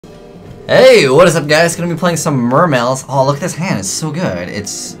Hey, what is up, guys? Gonna be playing some Mermails. Oh, look at this hand. It's so good.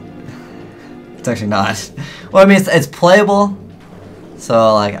 It's actually not. Well, I mean, it's playable.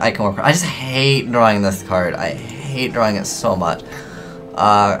 So, like, I can work. I just hate drawing this card. I hate drawing it so much.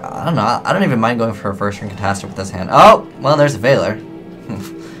 I don't know. I don't even mind going for a first ring catastrophe with this hand. Oh, well, there's a Veiler.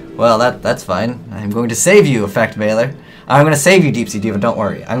 Well, that's fine. I'm going to save you, Effect Veiler. I'm going to save you, Deep Sea Diva. Don't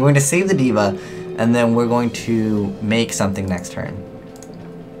worry. I'm going to save the Diva, and then we're going to make something next turn.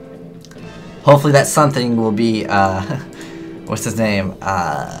 Hopefully that something will be, what's his name?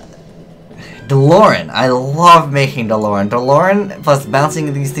 DeLorean. I love making DeLorean. DeLorean plus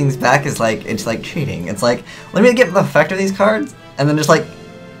bouncing these things back is like, it's like cheating. It's like, let me get the effect of these cards, and then just like,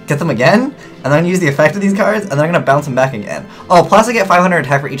 get them again, and then use the effect of these cards, and then I'm gonna bounce them back again. Oh, plus I get 500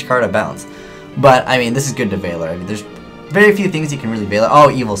 attack for each card I bounce. But, I mean, this is good to Veiler. I mean, there's very few things you can really Veiler. Oh,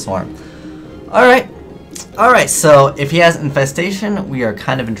 Evilswarm. Alright, so if he has Infestation, we are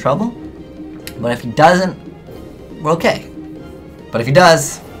kind of in trouble. But if he doesn't, we're okay. But if he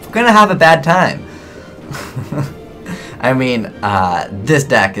does, we're gonna have a bad time. I mean, this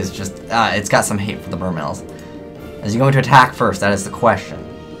deck is just, it's got some hate for the Mermails. Is he going to attack first? That is the question.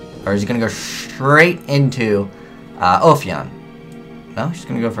 Or is he gonna go straight into, Ophion? No, he's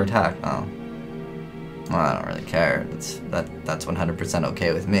gonna go for attack. Oh. Well, I don't really care. That's 100%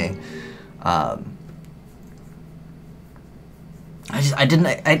 okay with me.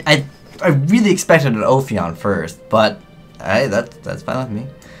 I really expected an Ophion first, but hey, that's fine with me.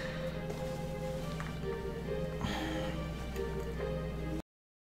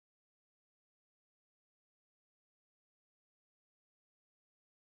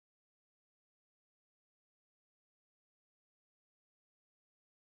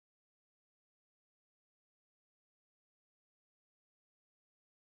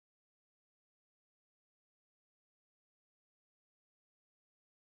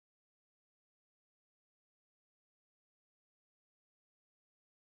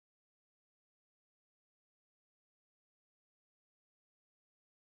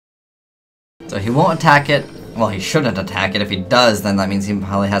 So he won't attack it. Well, he shouldn't attack it. If he does, then that means he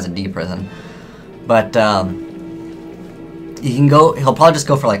probably has a deep prison. But he can go. He'll probably just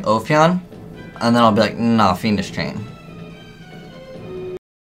go for like Ophion, and then I'll be like, nah, Fiendish Chain.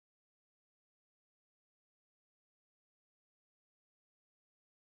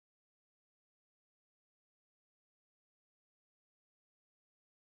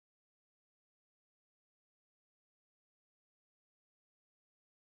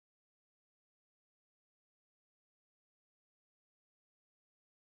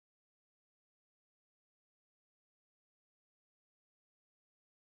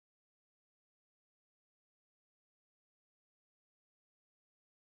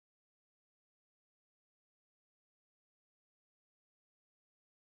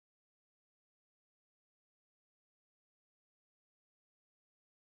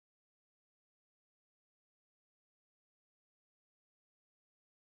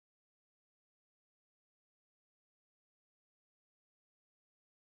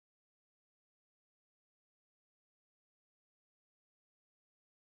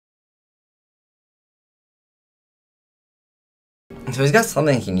 So he's got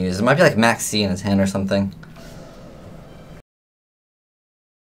something he can use. It might be like Max C in his hand or something.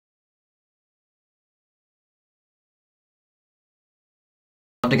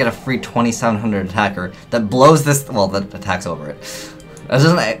 To get a free 2700 attacker that blows this. Well, that attacks over it. That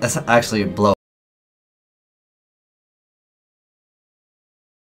doesn't. That's actually blow.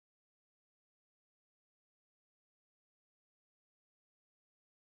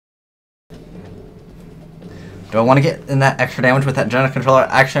 Do I want to get in that extra damage with that Genetic Controller?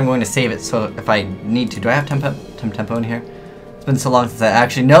 Actually, I'm going to save it, so if I need to. Do I have Tempo in here? It's been so long since I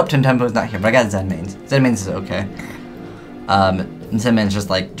actually... Nope, Tempo's not here, but I got Zenmains. Zenmains is okay. And Zenmains just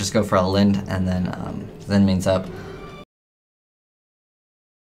like, just go for a Lind, and then Zenmains up.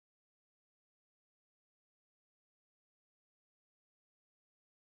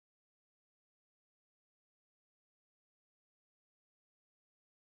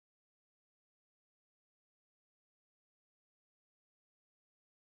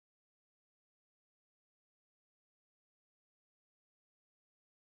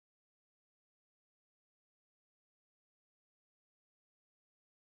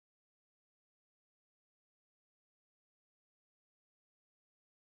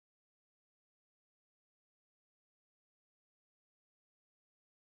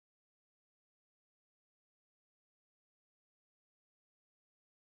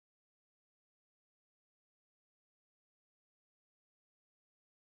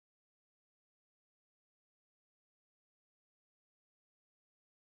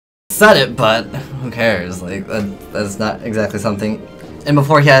 said it, but who cares? Like, that's not exactly something. And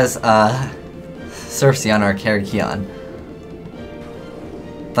before he has, Cersei on our carry Keon.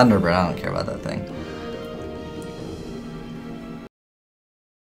 Thunderbird, I don't care about that thing.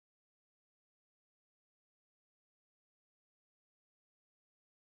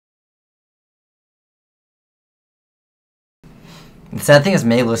 The sad thing is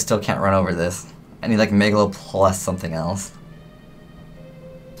Megalo still can't run over this. I need like Megalo plus something else.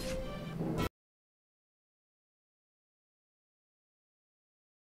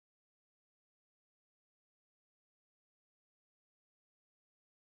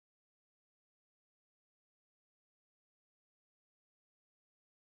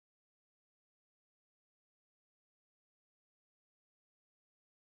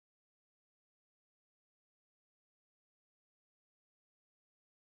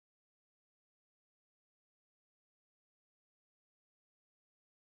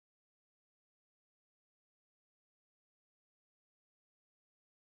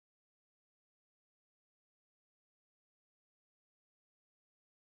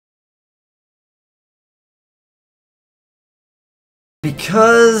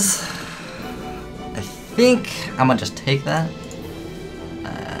 Because I think I'm gonna just take that,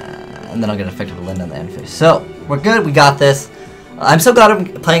 and then I'll get effective Lynn on the end phase. So we're good. We got this. I'm so glad I'm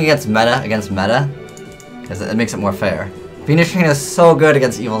playing against meta, because it makes it more fair. Phoenix Chain is so good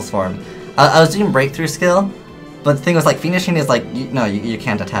against Evilswarm. I was doing breakthrough skill, but the thing was like Phoenix Chain is like you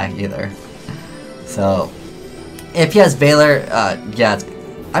can't attack either. So if he has Valor, yeah,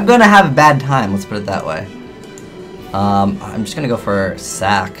 I'm gonna have a bad time. Let's put it that way. I'm just gonna go for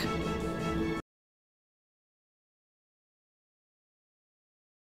sack.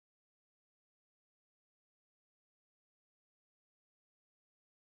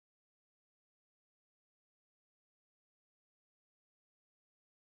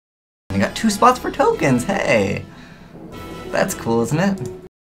 I got 2 spots for tokens, hey! That's cool, isn't it?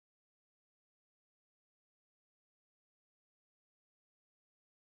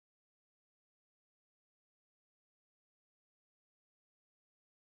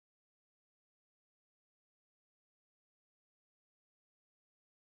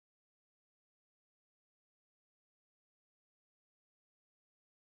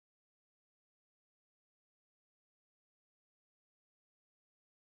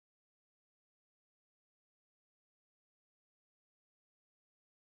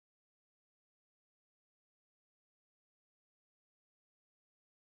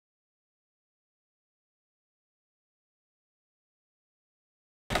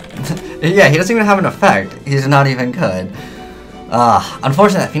 Yeah, he doesn't even have an effect. He's not even good.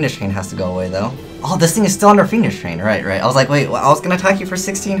 Unfortunately that Phoenix Chain has to go away though. Oh, this thing is still under Phoenix Chain, right. I was like, wait, well, I was gonna attack you for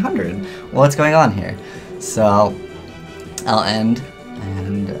 1600. What's going on here? So, I'll end,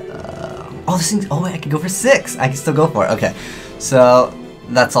 and, oh, this thing's, oh wait, I can go for 6! I can still go for it, okay. So,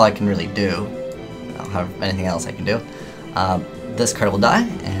 that's all I can really do. I don't have anything else I can do. This card will die,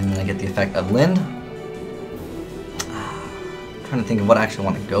 and then I get the effect of Lind. I'm trying to think of what I actually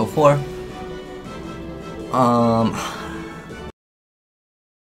want to go for.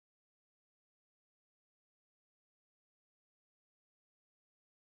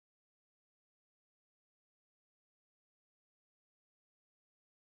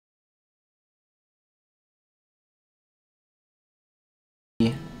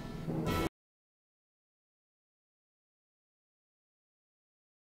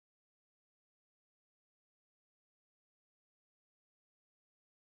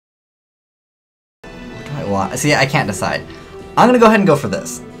 See, I can't decide. I'm gonna go ahead and go for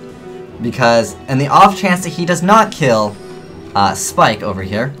this. Because, in the off chance that he does not kill Spike over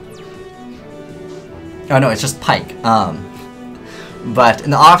here. Oh no, it's just Pike. But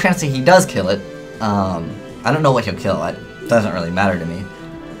in the off chance that he does kill it, I don't know what he'll kill. It doesn't really matter to me.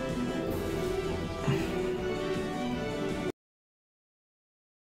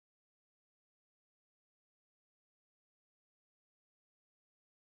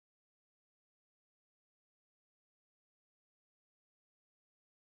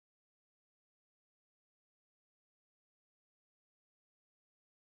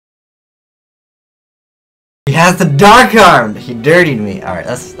 He has the Dark Arm! He dirtied me. Alright,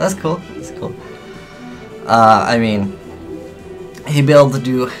 that's cool. That's cool. I mean, he'll be able to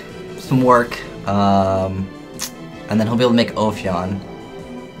do some work, and then he'll be able to make Ophion.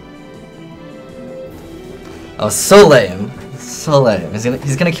 Oh, so lame. So lame.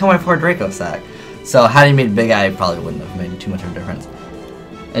 He's gonna kill my poor Draco sack. So, had he made Big Eye, probably wouldn't have made too much of a difference.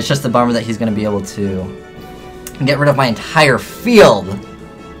 It's just the bummer that he's gonna be able to get rid of my entire field.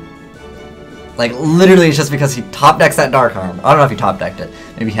 Like, literally, it's just because he top decks that Dark Arm. I don't know if he top decked it.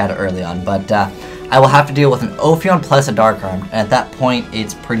 Maybe he had it early on. But I will have to deal with an Ophion plus a Dark Arm. And at that point,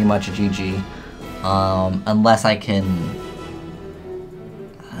 it's pretty much a GG. Unless I can...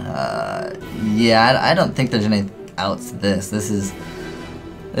 yeah, I don't think there's any outs to this. This is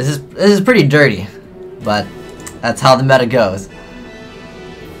pretty dirty. But that's how the meta goes.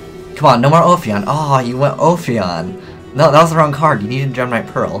 Come on, no more Ophion. Oh, you went Ophion. No, that was the wrong card. You needed Gemini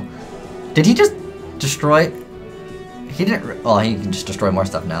Pearl. Did he just destroy... He didn't... Oh, he can just destroy more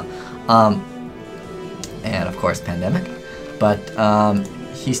stuff now. And, of course, Pandemic. But,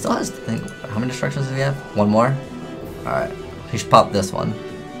 he still has... How many destructions does he have? One more? Alright. He should pop this one.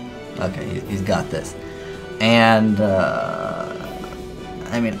 Okay, he's got this. And,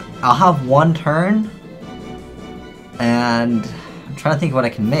 I mean, I'll have one turn. And... I'm trying to think of what I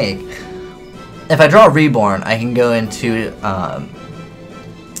can make. If I draw Reborn, I can go into,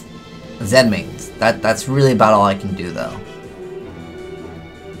 Zenmates. That's really about all I can do, though.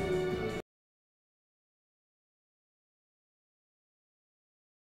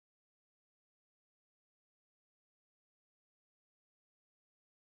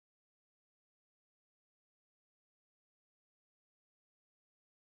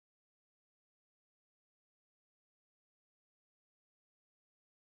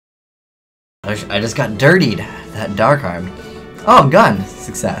 I just got dirtied. That Dark Arm. Oh, gun!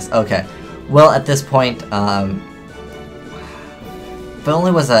 Success. Okay. Well, at this point, if it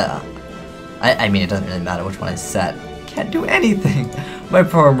only was a... I mean, it doesn't really matter which one I set. Can't do anything! My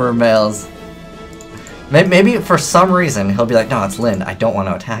poor Mermails. Maybe for some reason, he'll be like, no, it's Lynn. I don't want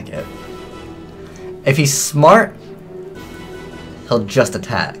to attack it. If he's smart, he'll just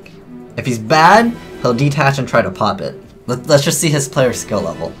attack. If he's bad, he'll detach and try to pop it. Let's just see his player skill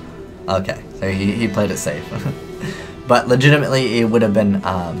level. Okay, so he played it safe. But legitimately, it would have been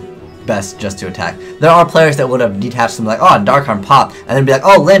best just to attack. There are players that would have detached them like, oh, Dark Arm pop, and then be like,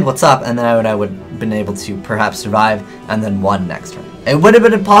 oh, Lynn, what's up? And then I would have been able to perhaps survive and then won next turn. It would have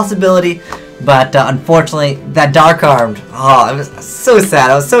been a possibility, but unfortunately, that Dark Armed, oh, I was so sad.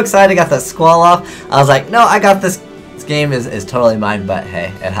 I was so excited I got that Squall off. I was like, no, I got this. This game is totally mine, but hey,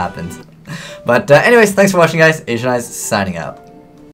 it happens. But anyways, thanks for watching, guys. Asian Eyes signing out.